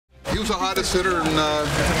was the hottest hitter, and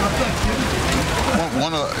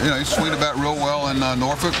he swinged the bat real well in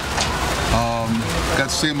Norfolk. Got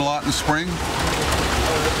to see him a lot in the spring,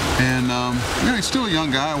 and he's still a young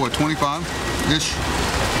guy. What, 25-ish?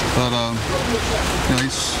 But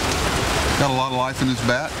he's got a lot of life in his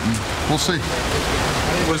bat, and we'll see.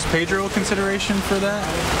 Was Pedro a consideration for that?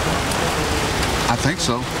 I think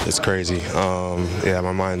so. It's crazy. Yeah,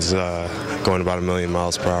 my mind's going about 1,000,000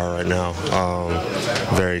 miles per hour right now.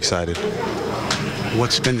 Very excited.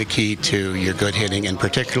 What's been the key to your good hitting, and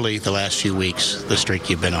particularly the last few weeks, the streak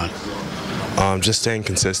you've been on? Just staying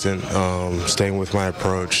consistent, staying with my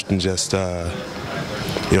approach, and just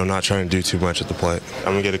not trying to do too much at the plate.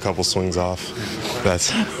 I'm gonna get a couple swings off.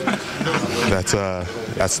 That's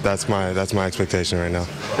my expectation right now.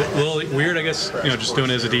 Well, weird, I guess. Just doing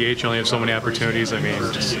it as a DH, you only have so many opportunities. I mean,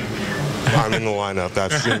 just. I'm in the lineup.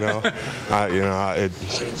 That's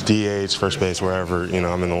DH, first base, wherever.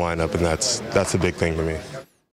 I'm in the lineup, and that's a big thing to me.